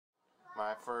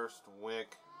my first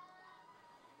wick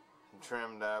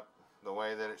trimmed up the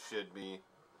way that it should be,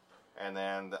 and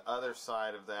then the other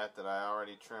side of that I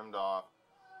already trimmed off,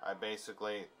 I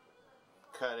basically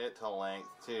cut it to length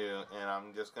too, and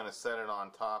I'm just going to set it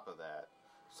on top of that.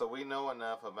 So we know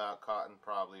enough about cotton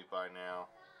probably by now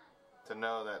to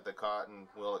know that the cotton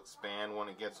will expand when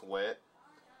it gets wet,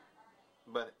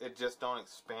 but it just don't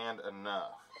expand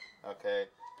enough, okay?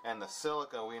 And the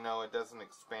silica, we know it doesn't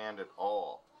expand at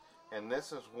all. And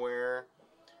this is where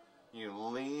you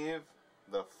leave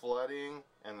the flooding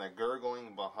and the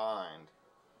gurgling behind.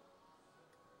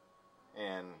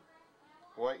 And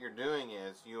what you're doing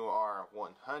is you are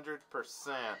 100%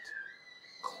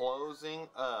 closing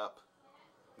up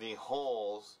the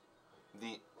holes,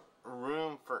 the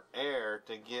room for air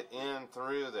to get in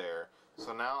through there.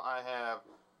 So now I have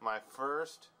my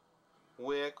first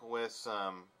wick with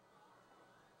some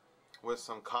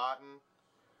cotton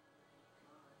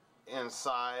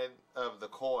inside of the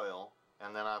coil,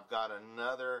 and then I've got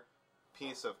another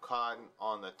piece of cotton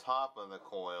on the top of the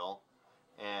coil,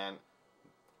 and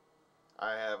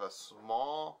I have a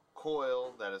small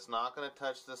coil that is not going to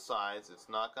touch the sides, it's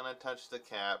not going to touch the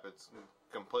cap, it's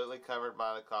completely covered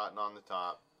by the cotton on the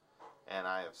top, and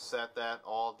I have set that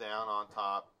all down on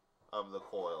top of the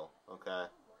coil, okay?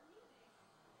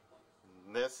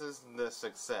 This is the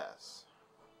success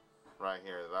right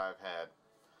here that I've had.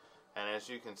 And as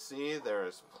you can see, there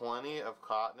is plenty of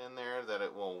cotton in there that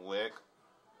it will wick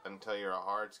until your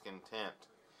heart's content.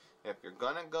 If you're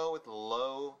going to go with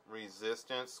low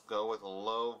resistance, go with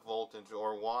low voltage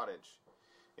or wattage.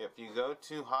 If you go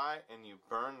too high and you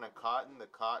burn the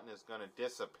cotton is going to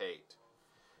dissipate.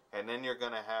 And then you're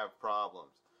going to have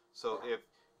problems. So if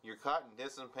your cotton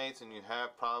dissipates and you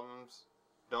have problems,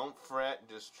 don't fret,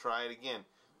 just try it again.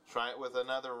 Try it with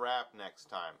another wrap next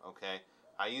time, okay?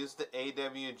 I used the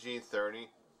AWG30.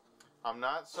 I'm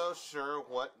not so sure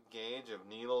what gauge of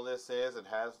needle this is. It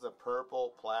has the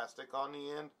purple plastic on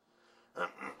the end.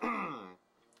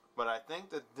 But I think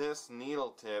that this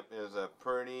needle tip is a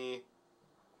pretty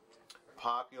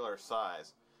popular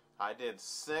size. I did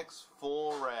 6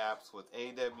 full wraps with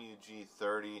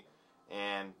AWG30,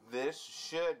 and this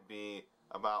should be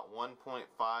about 1.5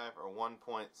 or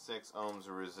 1.6 ohms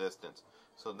of resistance.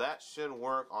 So that should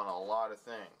work on a lot of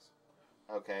things.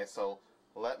 Okay, so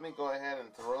let me go ahead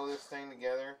and throw this thing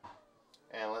together,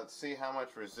 and let's see how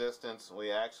much resistance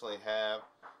we actually have.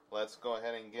 Let's go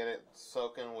ahead and get it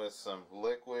soaking with some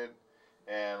liquid,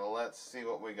 and let's see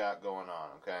what we got going on,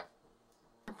 okay?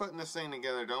 When you're putting this thing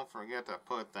together, don't forget to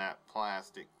put that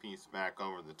plastic piece back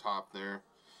over the top there.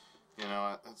 You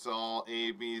know, it's all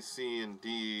A, B, C, and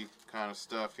D kind of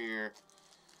stuff here,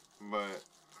 but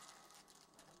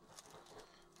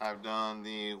I've done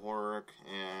the work,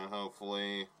 and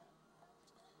hopefully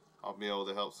I'll be able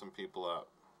to help some people out.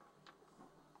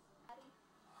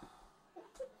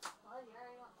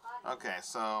 Okay,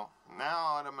 so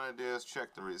now what I'm going to do is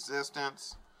check the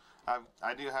resistance.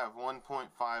 I do have 1.5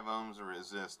 ohms of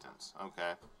resistance,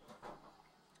 okay?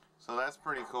 So that's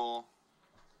pretty cool.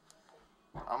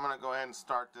 I'm going to go ahead and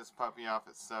start this puppy off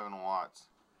at 7 watts.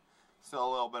 Still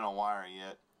a little bit of wire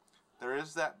yet. There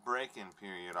is that break-in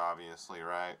period, obviously,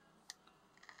 right?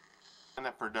 And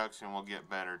the production will get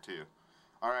better too.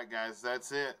 Alright guys,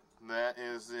 that's it. That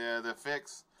is the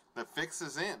fix. The fix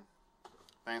is in.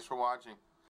 Thanks for watching.